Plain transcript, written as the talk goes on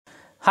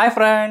Hi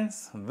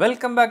friends,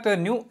 welcome back to a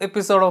new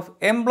episode of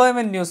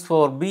Employment News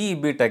for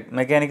BE Tech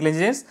Mechanical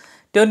Engineers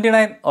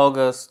 29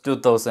 August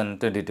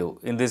 2022.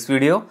 In this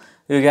video,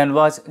 you can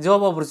watch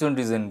job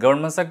opportunities in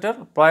government sector,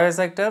 private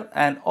sector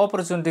and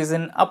opportunities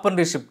in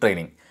apprenticeship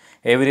training.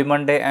 Every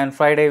Monday and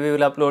Friday we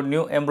will upload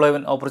new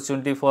employment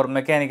opportunity for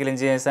mechanical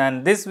engineers,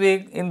 and this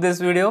week in this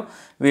video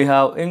we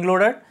have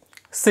included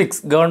 6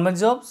 government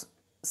jobs,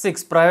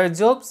 6 private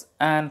jobs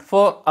and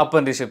 4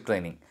 apprenticeship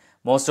training.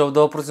 Most of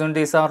the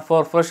opportunities are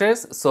for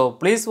freshers, so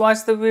please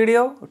watch the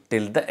video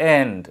till the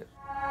end.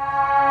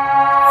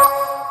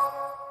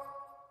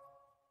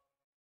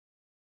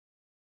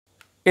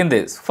 In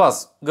this,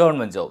 first,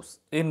 government jobs.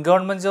 In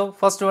government job,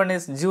 first one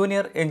is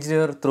Junior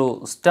Engineer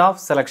through Staff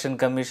Selection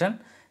Commission,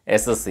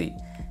 SSC.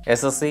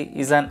 SSC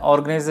is an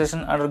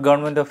organization under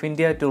Government of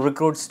India to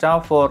recruit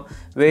staff for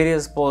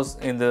various posts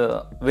in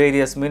the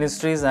various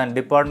ministries and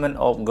department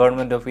of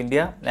Government of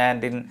India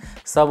and in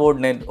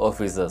subordinate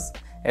offices.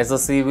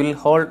 SSC will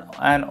hold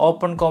an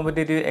open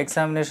competitive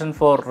examination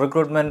for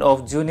recruitment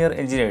of junior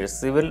engineers,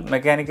 civil,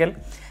 mechanical,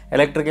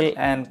 electrical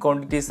and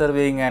quantity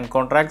surveying and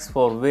contracts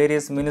for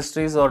various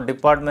ministries or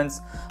departments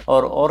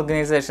or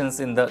organizations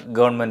in the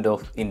Government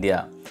of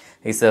India.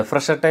 It's a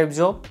fresher type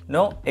job,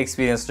 no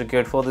experience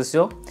required for this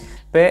job.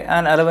 Pay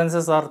and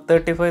allowances are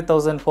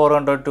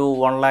 35,400 to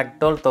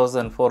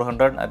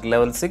 1,12,400 at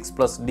level 6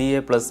 plus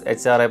DA plus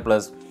HRA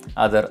plus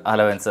other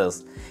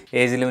allowances.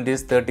 Age limit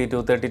is 30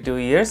 to 32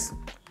 years.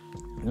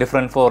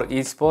 Different for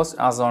each post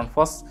as on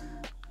 1st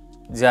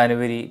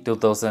January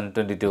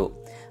 2022.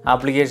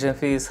 Application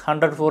fee is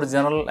 100 for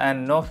general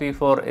and no fee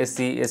for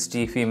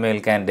SC/ST female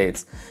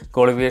candidates.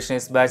 Qualification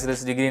is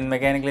bachelor's degree in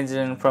mechanical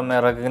engineering from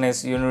a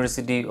recognized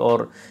university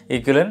or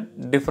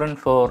equivalent, different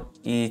for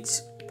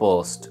each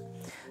post.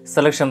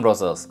 Selection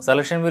process.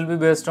 Selection will be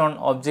based on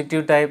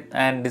objective type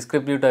and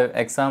descriptive type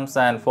exams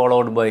and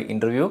followed by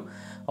interview.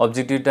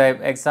 Objective type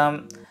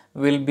exam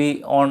will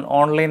be on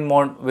online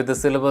mode with the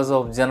syllabus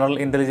of general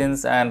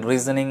intelligence and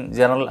reasoning,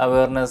 general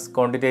awareness,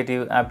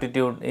 quantitative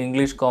aptitude,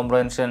 English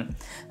comprehension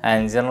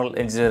and general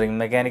engineering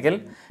mechanical.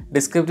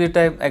 Descriptive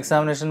type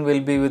examination will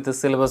be with the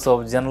syllabus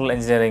of general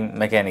engineering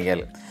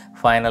mechanical.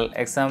 Final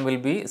exam will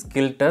be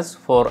skill test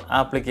for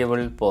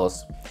applicable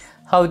posts.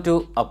 How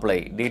to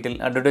apply?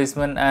 Detailed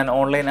advertisement and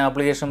online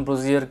application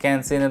procedure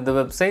can seen at the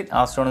website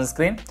as shown on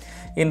screen.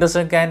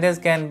 Interested candidates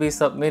can be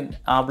submit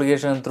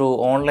application through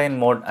online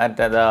mode at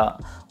the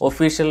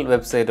official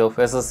website of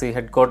SSC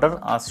headquarters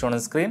as shown on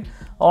screen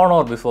on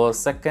or before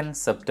 2nd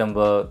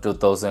September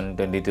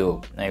 2022.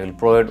 I will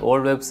provide all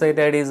website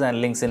IDs and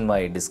links in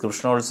my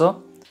description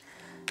also.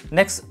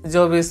 Next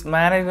job is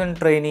Management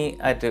Trainee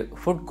at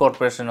Food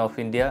Corporation of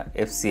India,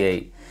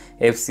 FCI.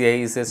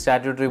 FCI is a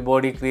statutory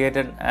body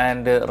created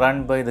and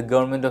run by the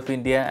Government of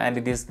India, and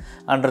it is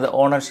under the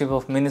ownership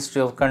of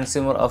Ministry of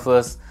Consumer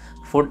Affairs,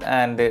 Food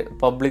and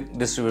Public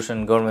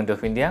Distribution, Government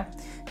of India.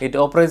 It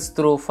operates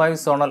through 5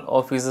 zonal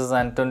offices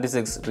and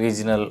 26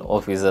 regional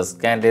offices.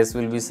 Candidates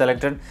will be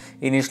selected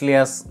initially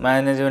as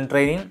management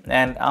training,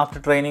 and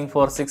after training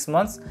for 6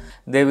 months,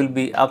 they will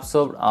be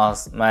absorbed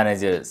as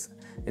managers.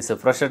 It's a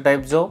fresher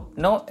type job,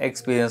 no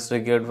experience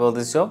required for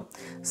this job.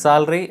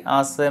 Salary: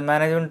 as a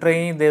management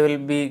trainee, they will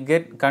be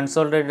get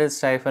consolidated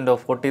stipend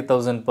of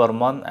 40,000 per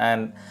month,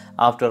 and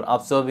after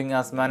absorbing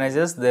as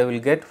managers, they will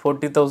get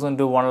 40,000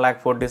 to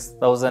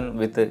 1,40,000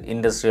 with the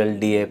industrial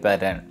DA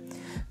pattern.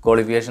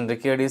 Qualification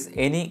required is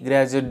any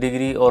graduate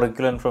degree or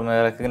equivalent from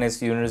a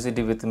recognized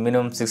university with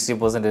minimum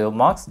 60% of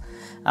marks.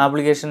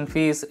 Application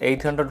fee is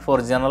 800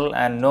 for general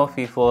and no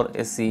fee for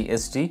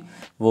SC/ST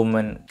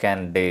women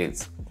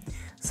candidates.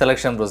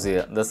 Selection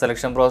procedure. The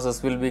selection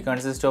process will be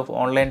consist of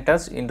online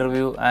test,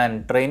 interview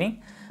and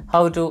training.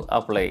 How to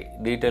apply?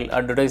 Detailed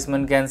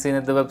advertisement can seen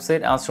at the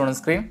website as shown on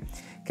screen.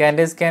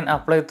 Candidates can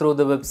apply through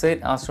the website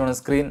as shown on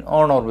screen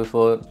on or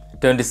before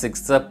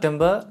 26th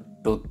September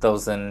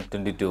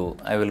 2022.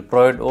 I will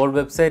provide all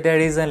website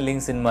IDs and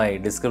links in my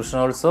description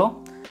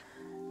also.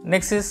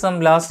 Next is some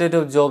last date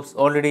of jobs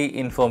already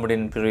informed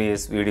in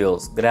previous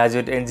videos.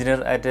 Graduate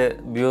engineer at a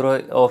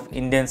Bureau of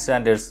Indian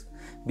Standards,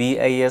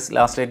 BIS,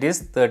 last date is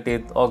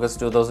 30th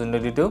August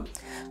 2022.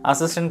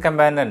 Assistant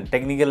Commandant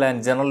Technical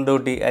and General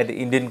Duty at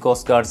Indian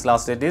Coast Guards,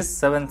 last date is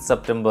 7th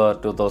September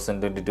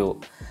 2022.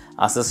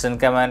 Assistant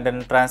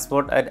Commandant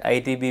Transport at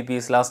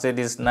ITBP's last date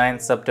is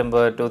 9th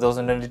September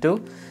 2022.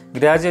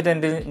 Graduate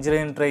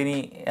Engineering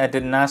Trainee at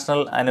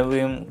National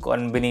Aluminum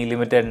Company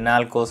Limited,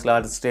 NALCO's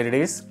last date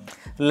is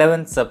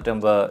 11th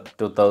September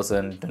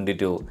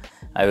 2022.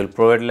 I will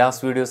provide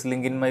last video's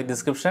link in my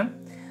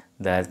description.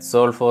 That's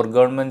all for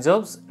government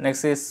jobs.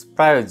 Next is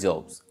private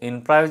jobs.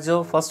 In private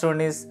job, first one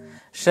is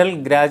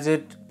SHELL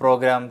Graduate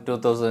Program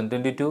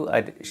 2022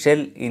 at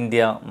SHELL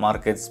India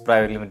Markets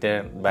Private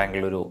Limited,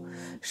 Bengaluru.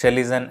 SHELL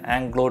is an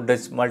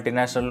Anglo-Dutch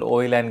multinational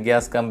oil and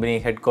gas company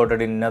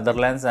headquartered in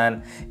Netherlands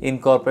and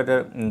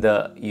incorporated in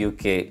the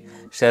UK.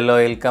 SHELL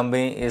Oil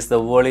Company is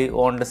the wholly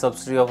owned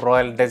subsidiary of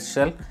Royal Dutch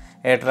Shell,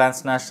 a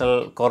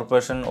transnational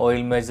corporation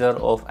oil major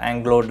of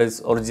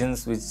Anglo-Dutch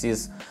origins, which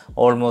is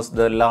almost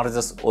the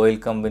largest oil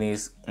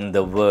companies in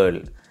the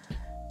world.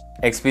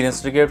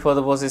 Experience required for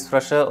the post is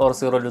fresher or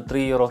 0 to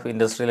 3 year of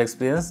industrial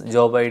experience.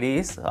 Job ID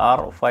is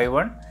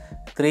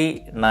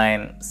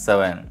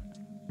R51397.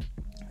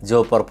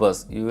 Job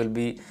purpose: you will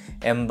be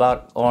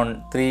embarked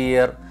on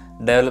 3-year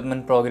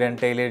development program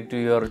tailored to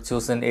your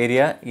chosen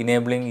area,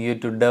 enabling you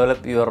to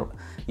develop your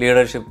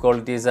leadership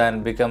qualities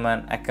and become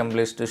an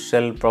accomplished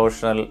shell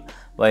professional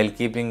while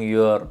keeping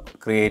your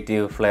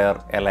creative flair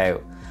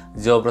alive.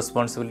 Job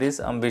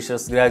responsibilities: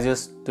 ambitious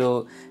graduates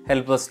to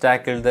help us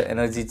tackle the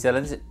energy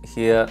challenge.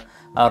 Here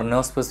are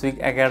no specific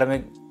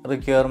academic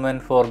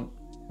requirement for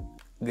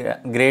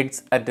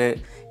grades at A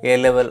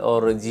level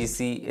or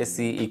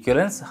GCSE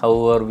equivalents.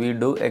 However, we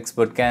do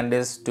expect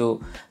candidates to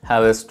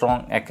have a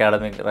strong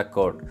academic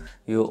record.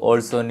 You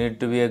also need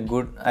to be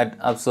good at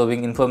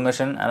absorbing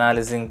information,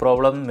 analyzing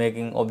problem,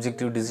 making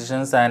objective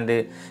decisions, and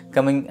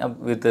coming up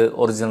with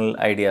original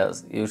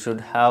ideas. You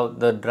should have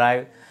the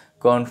drive,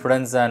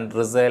 confidence, and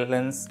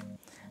resilience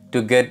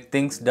to get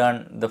things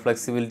done, the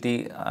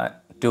flexibility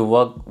to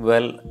work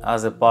well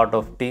as a part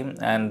of team,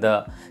 and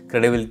the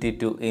credibility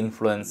to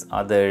influence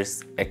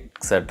others,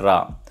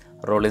 etc.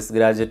 Role is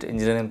graduate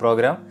engineering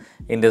program.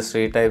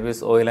 Industry type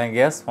is oil and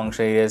gas.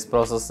 Function area is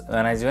process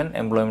management.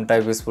 Employment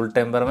type is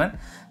full-time permanent.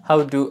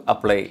 How to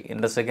apply?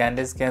 Industry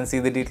candidates can see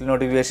the detailed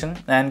notification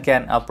and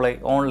can apply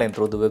online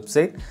through the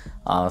website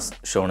as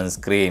shown on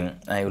screen.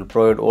 I will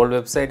provide all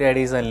website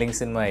IDs and links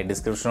in my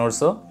description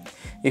also.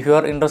 If you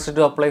are interested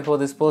to apply for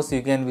this post,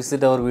 you can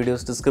visit our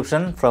video's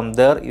description. From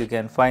there, you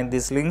can find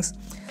these links.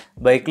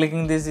 By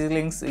clicking these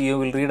links, you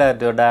will read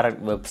at your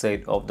direct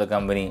website of the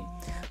company.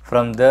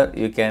 From there,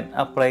 you can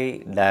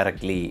apply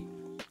directly.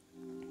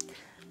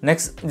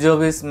 Next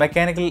job is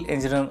mechanical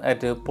engineer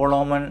at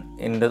POLMON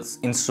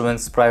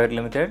Instruments Private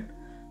Limited,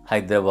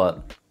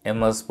 Hyderabad.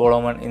 MS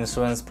POLMON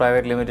Instruments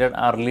Private Limited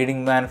are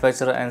leading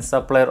manufacturer and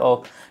supplier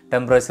of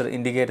temperature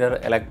indicator,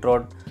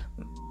 electrode,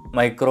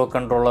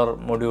 microcontroller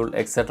module,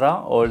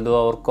 etc.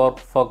 Although our core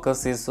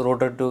focus is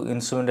rooted to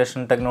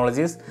instrumentation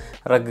technologies,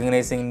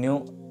 recognizing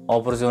new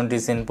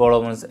opportunities in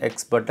POLMON's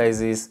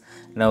expertise is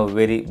now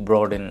very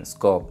broad in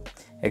scope.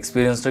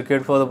 Experience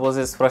required for the post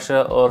is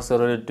fresher or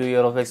 0 to 2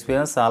 years of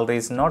experience. Salary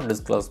is not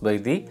disclosed by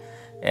the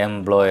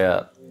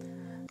employer.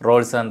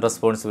 Roles and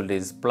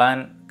responsibilities: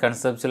 plan,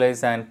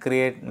 conceptualize and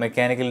create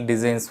mechanical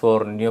designs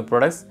for new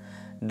products,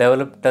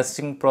 develop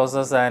testing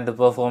process and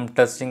perform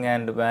testing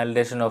and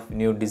validation of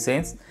new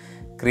designs,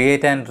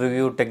 create and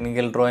review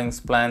technical drawings,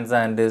 plans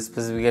and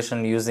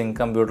specification using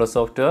computer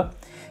software,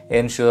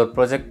 ensure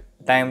project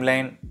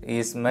timeline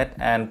is met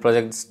and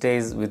project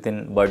stays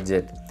within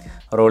budget.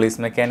 Role is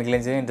mechanical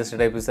engineering. Industry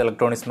type is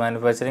electronics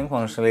manufacturing.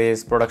 Functional area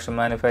is production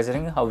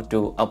manufacturing. How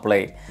to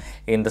apply?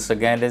 Industry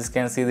candidates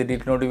can see the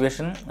detailed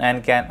notification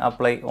and can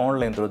apply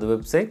online through the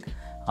website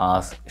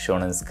as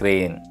shown on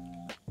screen.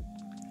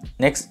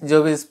 Next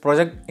job is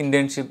project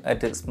internship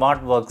at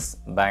SmartWorks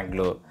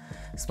Bangalore.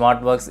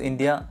 SmartWorks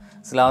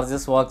India's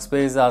largest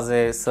workspace as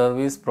a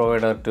service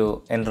provider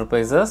to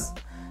enterprises.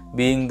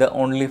 Being the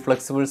only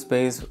flexible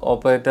space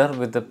operator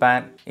with a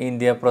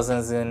pan-India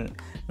presence in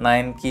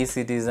 9 key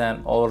cities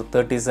and over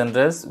 30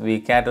 centers, we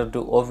cater to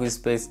office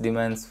space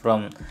demands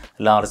from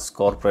large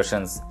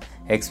corporations.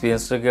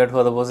 Experience required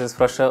for the post is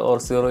fresher or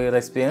 0 year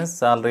experience.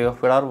 Salary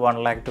of it are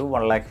 1 lakh to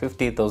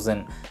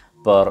 1,50,000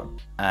 per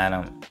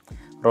annum.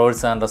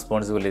 Roles and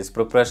responsibilities: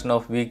 preparation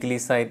of weekly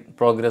site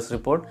progress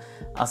report,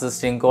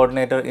 assisting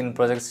coordinator in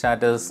project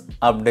status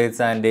updates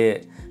and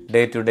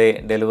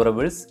day-to-day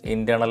deliverables,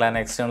 internal and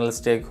external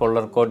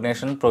stakeholder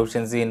coordination,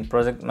 proficiency in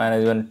project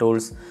management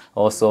tools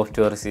or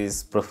software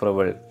is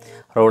preferable.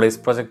 Role is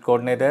project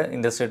coordinator.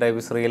 Industry type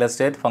is real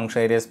estate.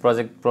 Function area is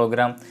project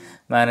program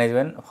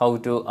management. How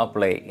to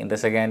apply?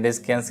 Industry candidates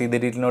can see the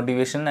detailed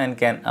notification and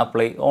can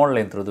apply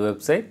online through the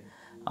website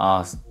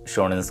as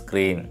shown on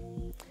screen.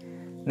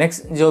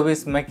 Next job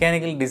is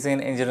mechanical design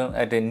engineer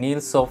at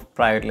NEILSOFT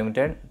Private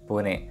Limited,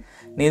 Pune.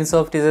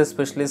 NEILSOFT is a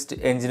specialist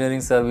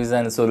engineering service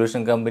and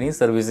solution company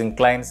servicing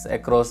clients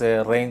across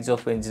a range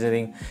of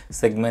engineering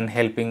segments,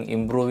 helping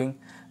improving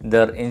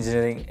their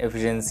engineering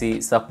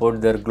efficiency, support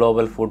their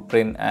global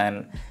footprint,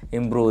 and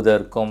improve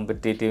their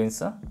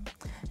competitiveness.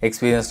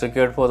 Experience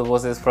required for the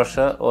post is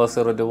fresher or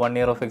 0 to 1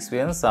 year of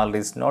experience. Salary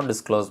is not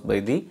disclosed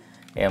by the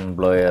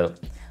employer.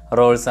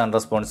 Roles and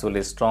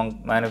responsibilities: strong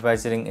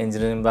manufacturing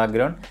engineering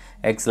background,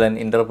 excellent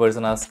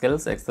interpersonal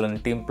skills, excellent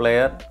team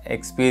player,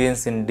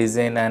 experience in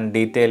design and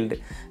detailed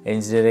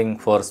engineering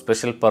for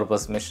special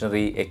purpose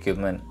machinery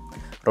equipment.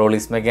 Role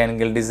is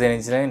mechanical design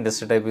engineer.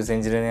 Industry type is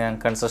engineering and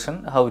construction.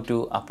 How to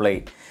apply?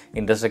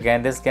 Industry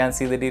candidates can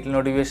see the detailed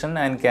notification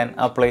and can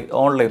apply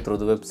online through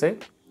the website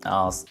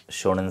as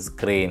shown on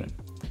screen.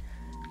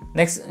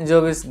 Next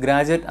job is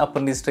graduate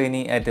apprentice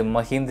trainee at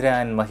Mahindra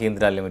and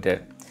Mahindra Limited.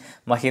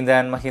 Mahindra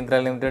and Mahindra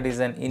Limited is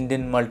an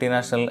Indian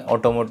multinational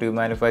automotive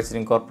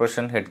manufacturing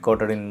corporation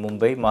headquartered in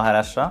Mumbai,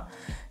 Maharashtra.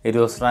 It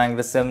was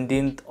ranked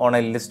 17th on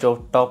a list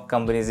of top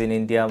companies in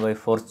India by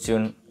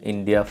Fortune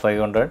India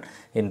 500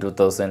 in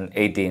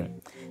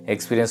 2018.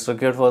 Experience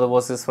required for the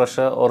post is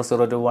fresher or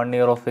 0 to 1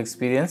 year of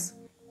experience.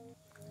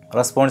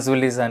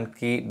 Responsibilities and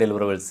key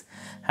deliverables: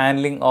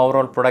 handling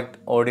overall product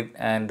audit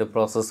and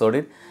process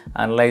audit,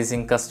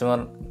 analyzing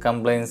customer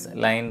complaints,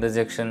 line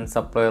rejection,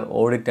 supplier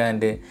audit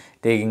and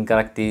taking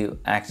corrective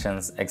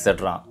actions,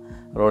 etc.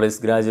 Role is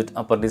graduate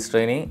apprentice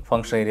trainee.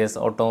 Function areas: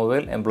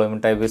 automobile.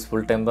 Employment type is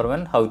full-time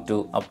permanent. How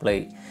to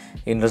apply?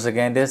 Interested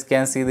candidates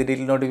can see the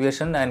detailed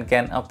notification and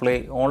can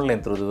apply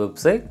online through the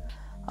website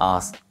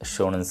as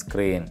shown on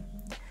screen.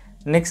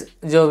 Next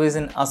job is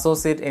an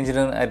associate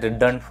engineer at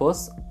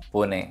DANFOSS,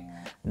 Pune.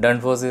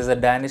 DANFOSS is a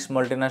Danish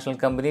multinational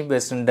company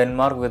based in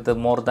Denmark with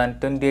more than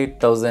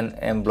 28,000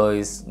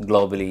 employees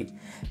globally.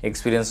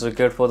 Experience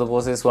required for the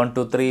post is 1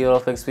 to 3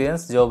 years of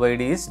experience. Job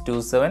ID is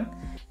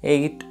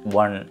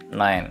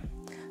 27819.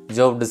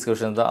 Job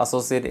description: the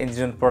associate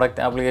engineer product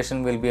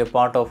application will be a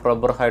part of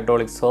rubber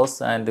hydraulics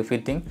hose and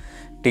fitting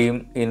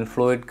team in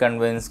fluid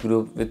conveyance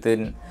group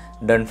within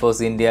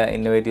DANFOSS India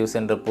Innovative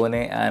Center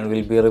Pune and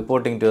will be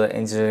reporting to the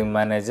engineering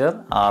manager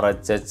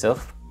RHHF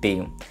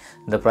team.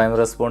 The primary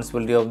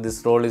responsibility of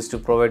this role is to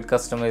provide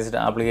customized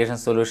application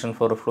solution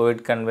for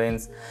fluid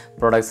conveyance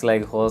products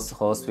like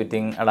hose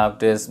fitting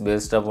adapters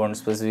based upon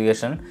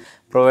specification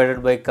provided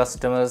by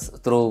customers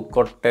through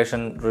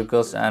quotation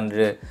request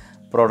and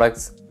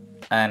products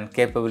and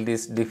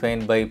capabilities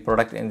defined by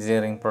product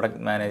engineering, product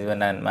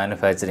management and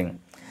manufacturing.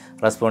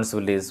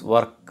 Responsibilities: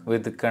 work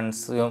with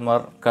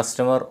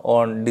customer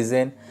on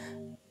design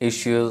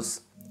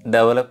issues,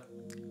 develop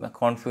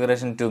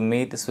configuration to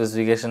meet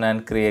specification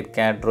and create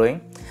CAD drawing.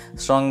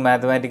 Strong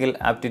mathematical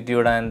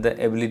aptitude and the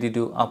ability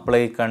to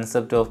apply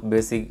concept of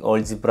basic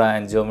algebra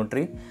and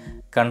geometry.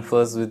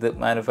 Confers with the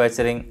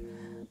manufacturing,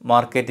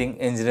 marketing,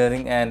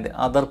 engineering and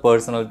other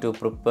personnel to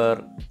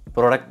prepare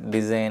product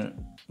design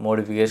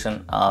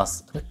modification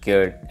as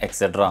required,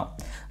 etc.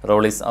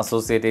 Role is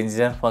associate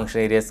engineer.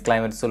 Function areas: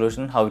 climate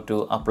solution. How to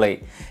apply?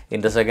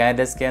 Interested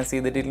candidates can see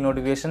the detailed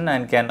notification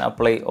and can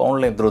apply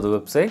online through the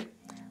website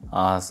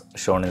as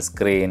shown in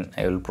screen.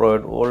 I will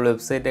provide all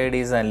website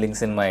IDs and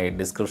links in my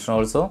description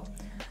also.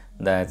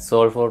 That's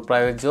all for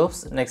private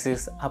jobs. Next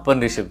is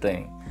apprenticeship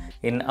training.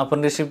 In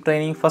apprenticeship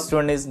training, first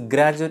one is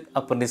graduate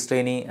apprentice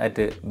trainee at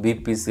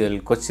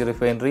BPCL Kochi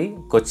Refinery,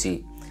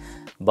 Kochi.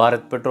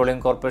 Bharat Petroleum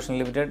Corporation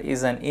Limited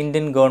is an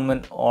Indian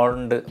government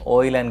owned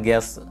oil and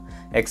gas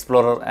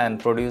explorer and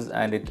producer,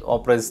 and it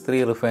operates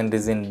 3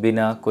 refineries in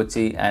Bina,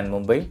 Kochi and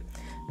Mumbai.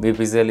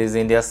 BPCL is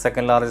India's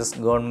second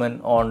largest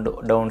government owned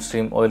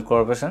downstream oil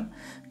corporation.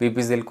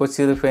 BPCL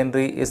Kochi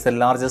Refinery is the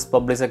largest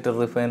public sector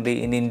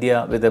refinery in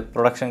India with a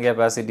production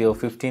capacity of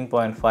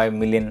 15.5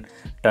 million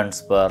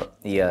tons per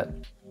year.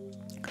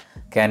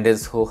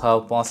 Candidates who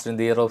have passed in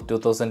the year of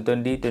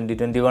 2020,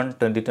 2021,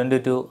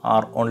 2022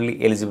 are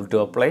only eligible to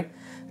apply.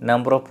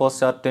 Number of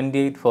posts are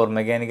 28 for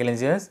mechanical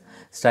engineers.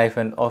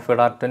 Stipend offered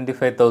are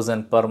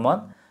 25,000 per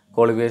month.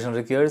 Qualification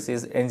required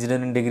is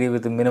engineering degree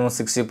with minimum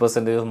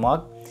 60% of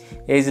mark.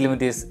 Age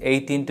limit is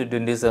 18 to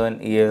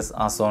 27 years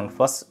as on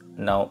 1st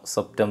now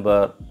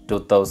September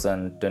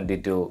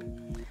 2022.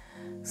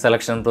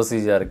 Selection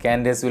procedure: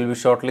 candidates will be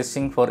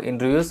shortlisting for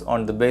interviews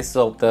on the basis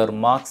of their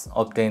marks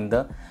obtained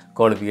the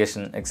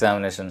qualification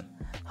examination.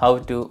 How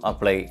to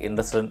apply?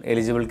 Interested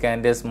eligible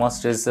candidates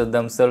must register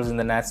themselves in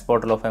the NATS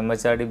portal of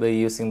MHRD by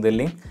using the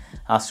link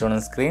as shown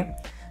on screen.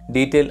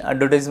 Detailed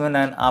advertisement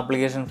and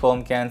application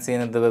form can see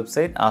in the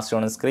website as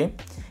shown on screen.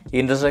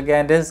 Interested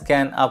candidates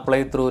can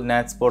apply through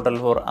NATS portal.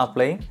 For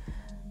applying,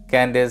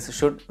 candidates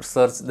should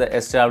search the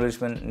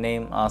establishment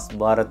name as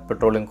Bharat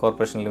Petroleum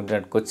Corporation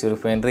Limited Kochi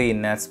Refinery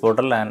in NATS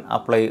portal and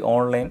apply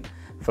online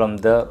from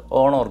there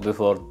on or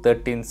before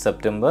 13th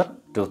September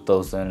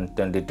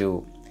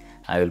 2022.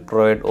 I will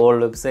provide all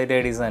website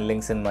IDs and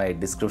links in my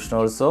description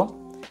also.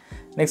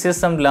 Next is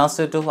some last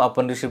set of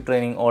apprenticeship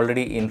training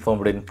already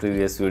informed in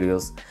previous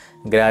videos.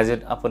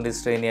 Graduate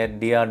apprentice trainee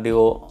at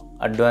DRDO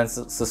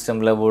Advanced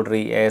System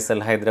Laboratory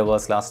ASL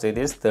Hyderabad, last date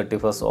is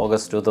 31st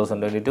August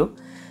 2022.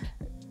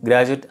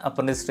 Graduate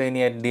apprentice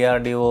trainee at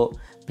DRDO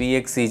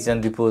PXC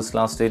Chandipur,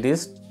 last date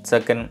is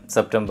 2nd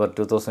September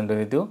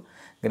 2022.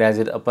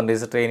 Graduate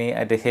apprentice trainee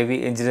at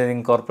Heavy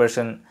Engineering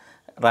Corporation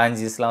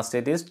RANCHI, last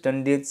date is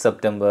 20th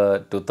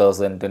September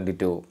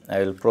 2022. I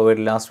will provide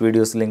last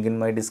video's link in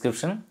my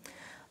description.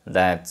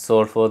 That's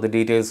all for the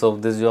details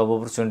of this job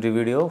opportunity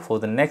video. For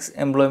the next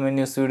employment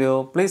news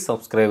video, please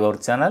subscribe our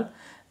channel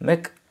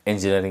MECH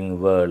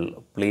Engineering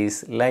World.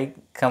 Please like,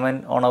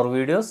 comment on our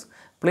videos.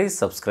 Please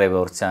subscribe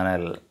our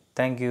channel.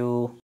 Thank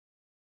you.